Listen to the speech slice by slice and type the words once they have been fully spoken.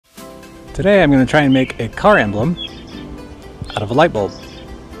Today I'm going to try and make a car emblem out of a light bulb.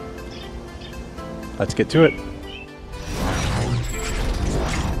 Let's get to it.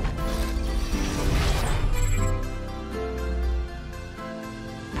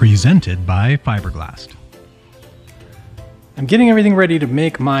 Presented by Fiberglass. I'm getting everything ready to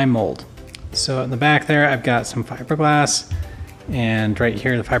make my mold. So in the back there I've got some fiberglass, and right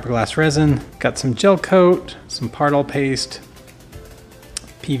here the fiberglass resin. Got some gel coat, some Partall paste,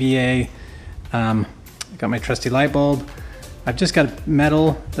 PVA. Got my trusty light bulb. I've just got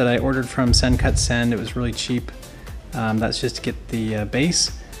metal that I ordered from Send Cut Send. It was really cheap. That's just to get the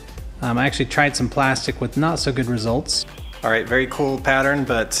base. I actually tried some plastic with not so good results. All right, very cool pattern,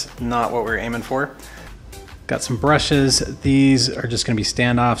 but not what we were aiming for. Got some brushes. These are just gonna be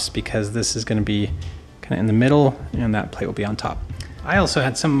standoffs because this is gonna be kind of in the middle and that plate will be on top. I also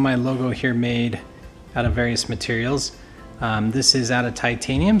had some of my logo here made out of various materials. This is out of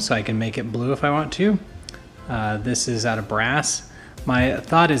titanium, so I can make it blue if I want to. This is out of brass. My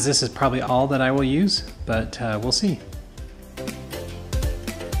thought is this is probably all that I will use, but we'll see.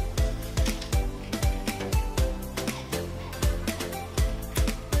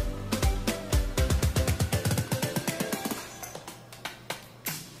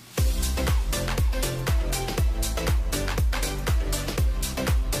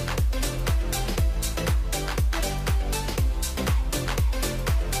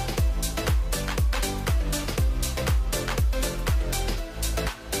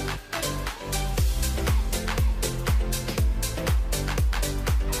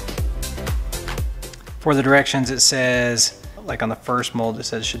 For the directions, it says, like on the first mold, it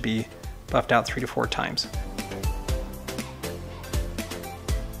says it should be buffed out 3 to 4 times.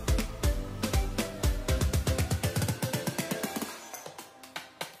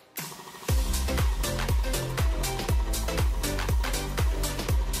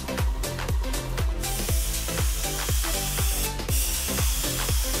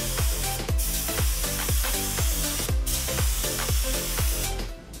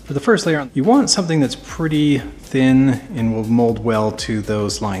 For the first layer, you want something that's pretty thin and will mold well to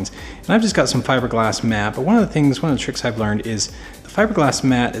those lines. And I've just got some fiberglass mat, but one of the tricks I've learned is the fiberglass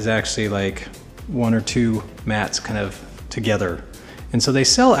mat is actually like 1 or 2 mats kind of together. And so they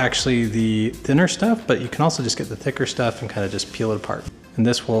sell actually the thinner stuff, but you can also just get the thicker stuff and kind of just peel it apart. And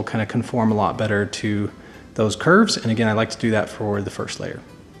this will kind of conform a lot better to those curves. And again, I like to do that for the first layer.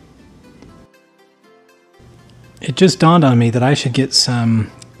 It just dawned on me that I should get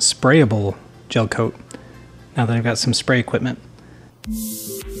some sprayable gel coat now that I've got some spray equipment.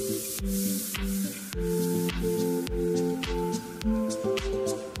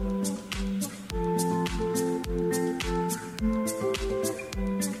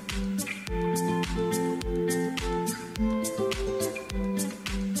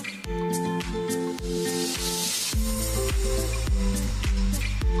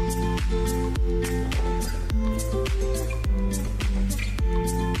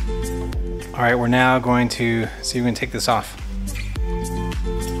 All right, we're now going to see if we can take this off.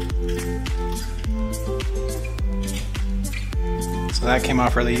 So that came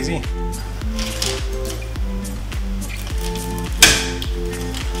off really easy.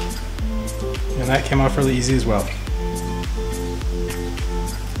 And that came off really easy as well.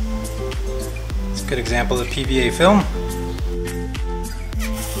 It's a good example of PVA film.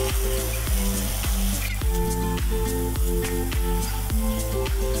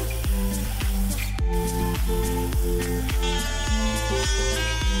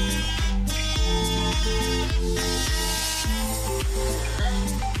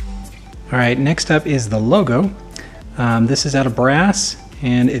 All right, next up is the logo. This is out of brass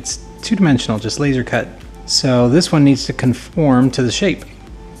and it's 2-dimensional, just laser cut. So this one needs to conform to the shape.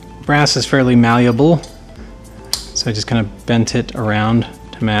 Brass is fairly malleable, so I just kind of bent it around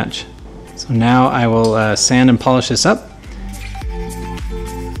to match. So now I will sand and polish this up.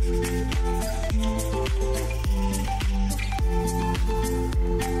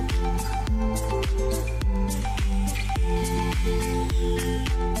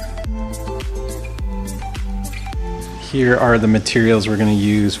 Here are the materials we're going to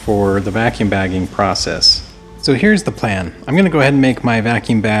use for the vacuum bagging process. So here's the plan. I'm going to go ahead and make my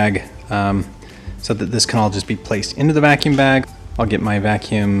vacuum bag so that this can all just be placed into the vacuum bag. I'll get my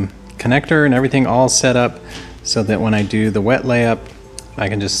vacuum connector and everything all set up so that when I do the wet layup, I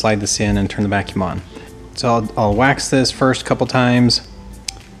can just slide this in and turn the vacuum on. So I'll wax this first couple times.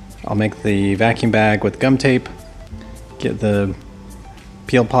 I'll make the vacuum bag with gum tape, get the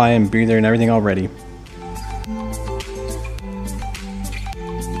peel ply and breather and everything all ready.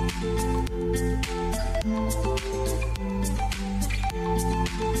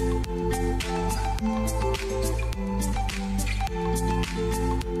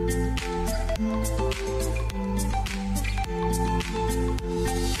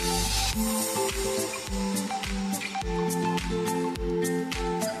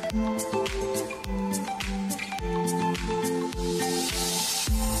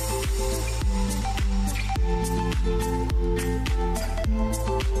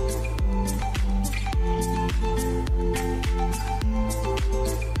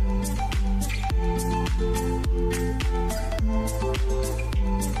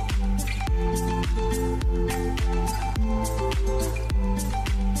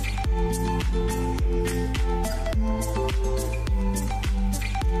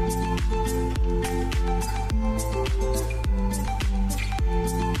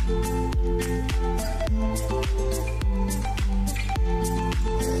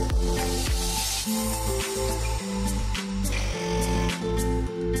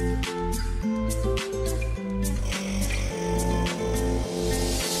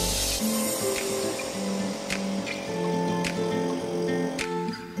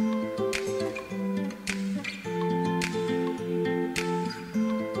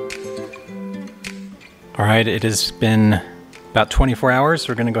 All right, it has been about 24 hours.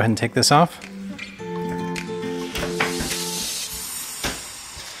 We're gonna go ahead and take this off.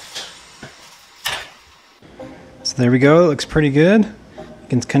 So there we go, it looks pretty good. You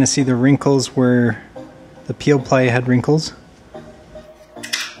can kind of see the wrinkles where the peel ply had wrinkles.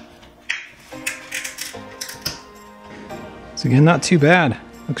 So again, not too bad.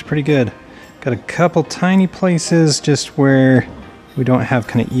 Looks pretty good. Got a couple tiny places just where we don't have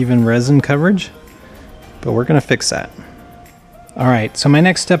kind of even resin coverage, but we're gonna fix that. All right, so my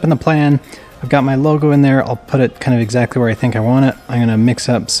next step in the plan, I've got my logo in there. I'll put it kind of exactly where I think I want it. I'm gonna mix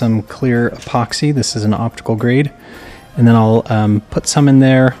up some clear epoxy. This is an optical grade. And then I'll put some in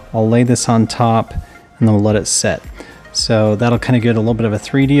there. I'll lay this on top and then we'll let it set. So that'll kind of give it a little bit of a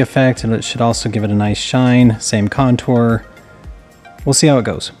 3D effect, and it should also give it a nice shine, same contour. We'll see how it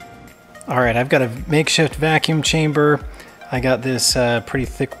goes. All right, I've got a makeshift vacuum chamber. I got this pretty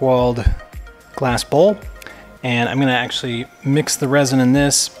thick-walled glass bowl, and I'm gonna actually mix the resin in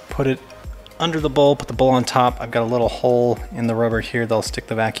this, put it under the bowl, put the bowl on top. I've got a little hole in the rubber here that I'll stick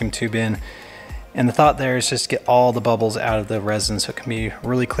the vacuum tube in. And the thought there is just get all the bubbles out of the resin so it can be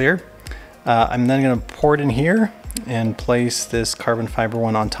really clear. I'm then gonna pour it in here and place this carbon fiber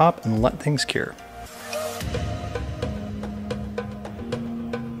one on top and let things cure.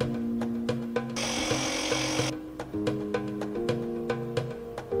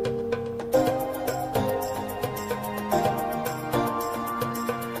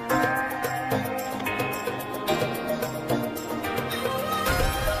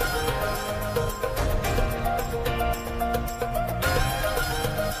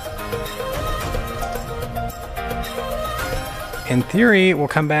 In theory, we'll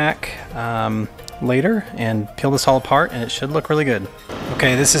come back later and peel this all apart and it should look really good.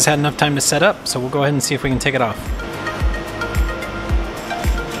 Okay, this has had enough time to set up, so we'll go ahead and see if we can take it off.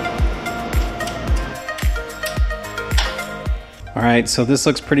 All right, so this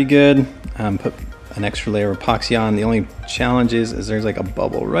looks pretty good. Put an extra layer of epoxy on. The only challenge is there's like a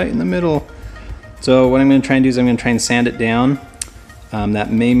bubble right in the middle. So what I'm gonna try and do is I'm gonna try and sand it down. That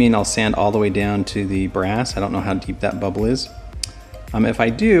may mean I'll sand all the way down to the brass. I don't know how deep that bubble is. If I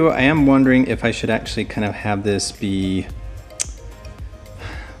do, I am wondering if I should actually kind of have this be,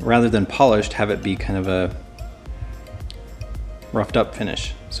 rather than polished, have it be kind of a roughed up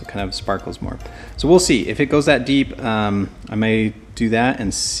finish, so kind of sparkles more. So we'll see. If it goes that deep, I may do that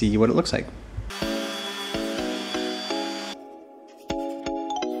and see what it looks like.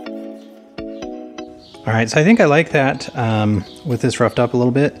 All right, so I think I like that with this roughed up a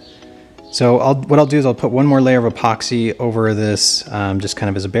little bit. So what I'll do is I'll put one more layer of epoxy over this just kind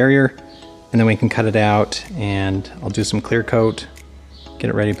of as a barrier, and then we can cut it out and I'll do some clear coat, get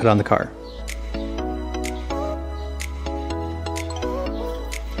it ready to put on the car.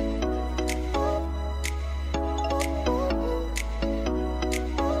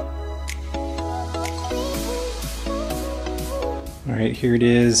 All right, here it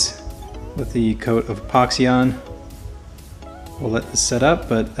is with the coat of epoxy on. We'll let this set up,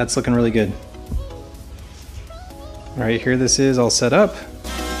 but that's looking really good. All right, here this is all set up.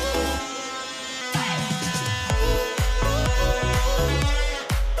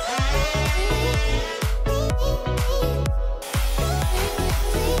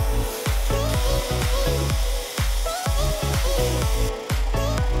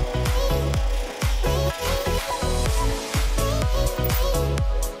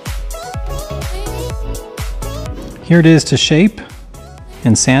 Here it is to shape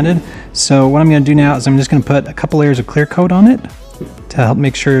and sanded. So what I'm going to do now is I'm just going to put a couple layers of clear coat on it to help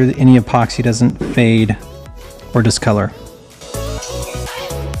make sure that any epoxy doesn't fade or discolor.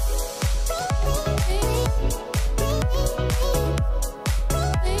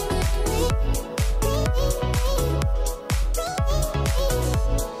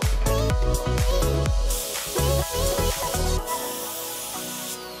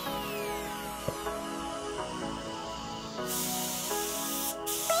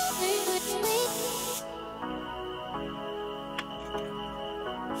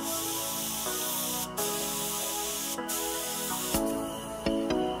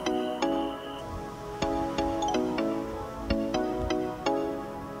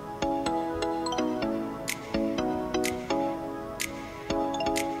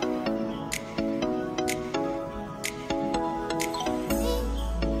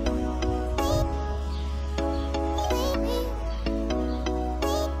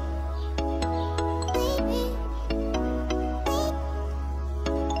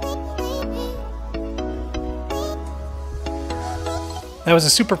 That was a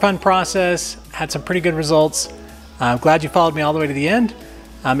super fun process, had some pretty good results. I'm glad you followed me all the way to the end.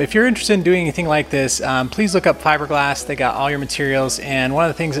 If you're interested in doing anything like this, please look up Fiberglass. They got all your materials, and one of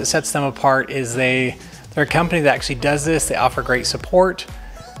the things that sets them apart is they're a company that actually does this. They offer great support.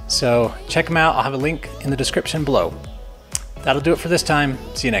 So check them out. I'll have a link in the description below. That'll do it for this time.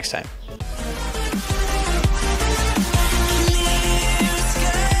 See you next time.